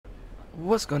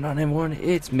What's going on, everyone?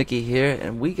 It's Mickey here,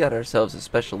 and we got ourselves a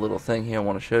special little thing here I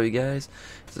want to show you guys.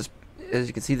 As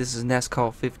you can see, this is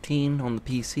NASCAR15 on the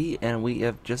PC, and we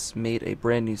have just made a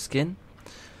brand new skin.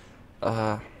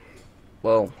 Well,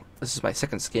 this is my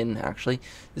second skin, actually.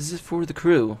 This is for the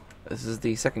crew. This is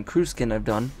the second crew skin I've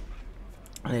done.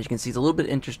 And as you can see, it's a little bit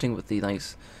interesting with the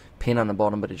nice paint on the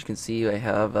bottom, but as you can see, I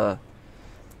have the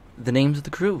names of the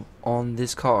crew on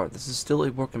this car. This is still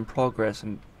a work in progress,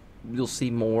 and you'll see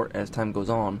more as time goes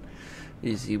on.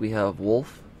 You see we have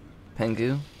Wolf,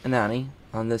 Pengu, and Annie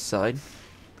on this side.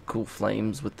 Cool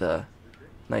flames with the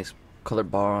nice color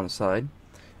bar on the side.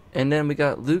 And then we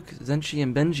got Luke, Zenshi,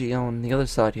 and Benji on the other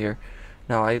side here.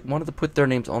 Now I wanted to put their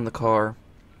names on the car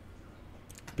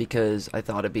because I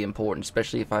thought it'd be important,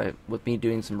 especially with me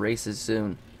doing some races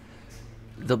soon.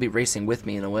 They'll be racing with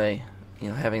me in a way. You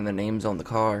know, having their names on the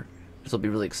car. This will be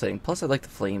really exciting. Plus I like the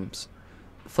flames.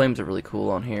 Flames are really cool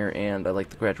on here, and I like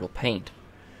the gradual paint.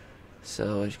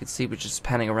 So as you can see, we're just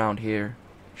panning around here,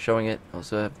 showing it.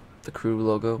 Also have the crew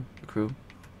logo, the crew,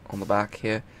 on the back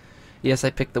here. Yes, I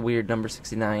picked the weird number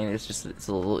 69. It's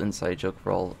a little inside joke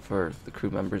for the crew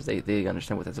members. They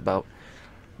understand what that's about.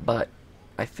 But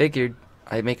I figured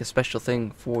I'd make a special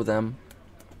thing for them.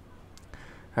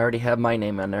 I already have my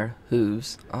name on there,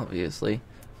 Who's, obviously,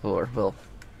 or well,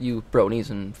 you bronies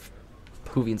and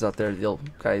Hoovians out there, you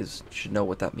guys should know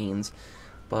what that means.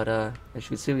 But as you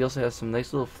can see, we also have some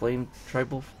nice little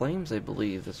tribal flames, I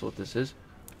believe that's what this is.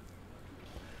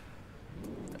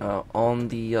 On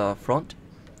the front,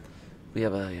 we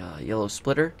have a yellow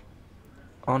splitter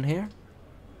on here.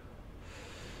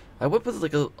 I went with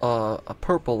like a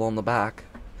purple on the back,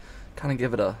 kind of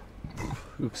give it a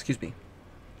excuse me,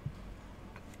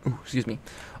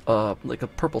 like a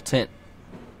purple tint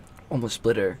on the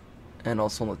splitter. And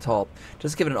also on the top,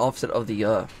 just give it an offset of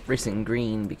the racing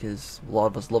green, because a lot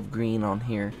of us love green on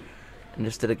here, and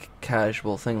just did a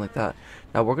casual thing like that.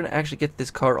 Now we're gonna actually get this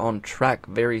car on track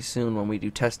very soon when we do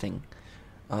testing,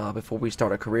 before we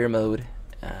start our career mode,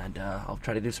 and I'll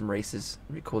try to do some races,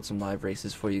 record some live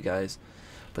races for you guys.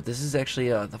 But this is actually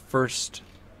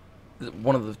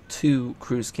one of the two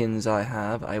crew skins I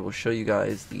have. I will show you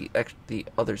guys the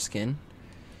other skin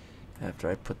after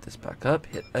I put this back up.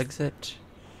 Hit exit.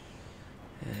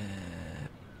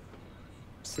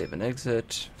 Save and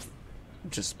exit,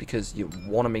 just because you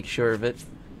want to make sure of it.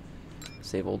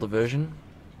 Save older version.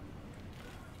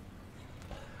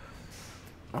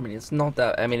 I mean, it's not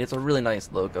that. I mean, it's a really nice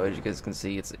logo, as you guys can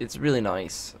see. It's really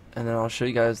nice. And then I'll show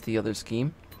you guys the other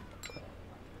scheme.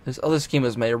 This other scheme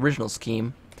was my original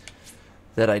scheme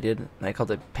that I did, and I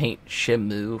called it Paint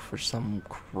Shimu for some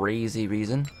crazy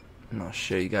reason. And I'll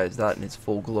show you guys that in its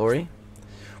full glory.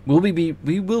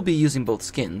 We will be using both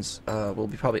skins. We'll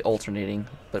be probably alternating,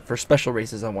 but for special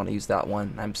races I want to use that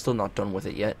one. I'm still not done with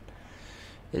it yet.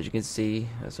 As you can see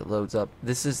as it loads up,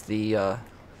 this is the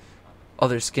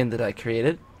other skin that I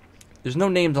created. There's no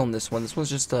names on this one. This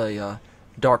one's just a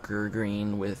darker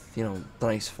green with, you know,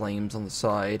 nice flames on the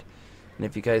side. And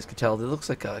if you guys can tell, it looks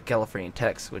like a Gallifreyan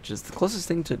text, which is the closest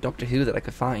thing to Doctor Who that I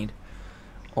could find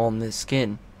on this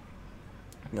skin.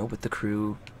 You know, with the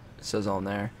crew, it says on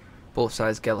there. Both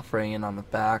sides Gallifreyan on the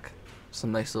back.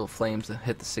 Some nice little flames that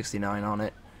hit the 69 on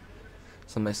it.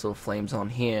 Some nice little flames on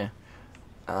here.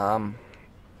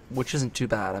 Which isn't too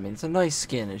bad. I mean, it's a nice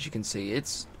skin, as you can see.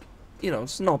 It's, you know,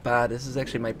 it's not bad. This is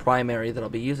actually my primary that I'll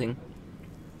be using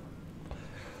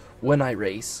when I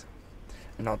race.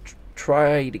 And I'll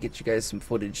try to get you guys some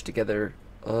footage together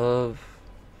of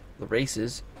the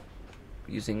races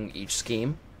using each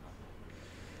scheme.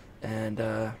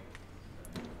 And,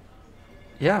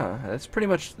 yeah, that's pretty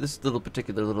much this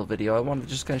particular little video. I wanted to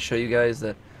just kind of show you guys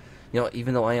that, you know,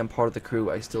 even though I am part of the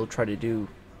crew, I still try to do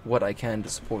what I can to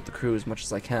support the crew as much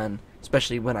as I can,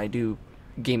 especially when I do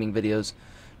gaming videos.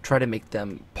 Try to make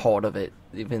them part of it,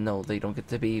 even though they don't get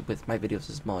to be with my videos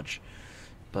as much.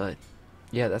 But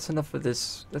yeah, that's enough for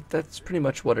this. That's pretty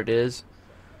much what it is,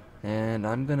 and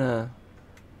I'm gonna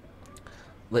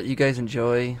let you guys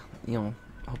enjoy. You know,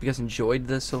 I hope you guys enjoyed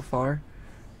this so far.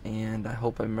 And I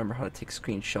hope I remember how to take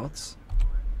screenshots.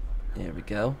 There we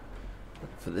go.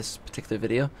 For this particular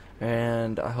video.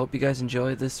 And I hope you guys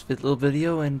enjoy this little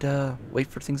video, and wait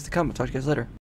for things to come. I'll talk to you guys later.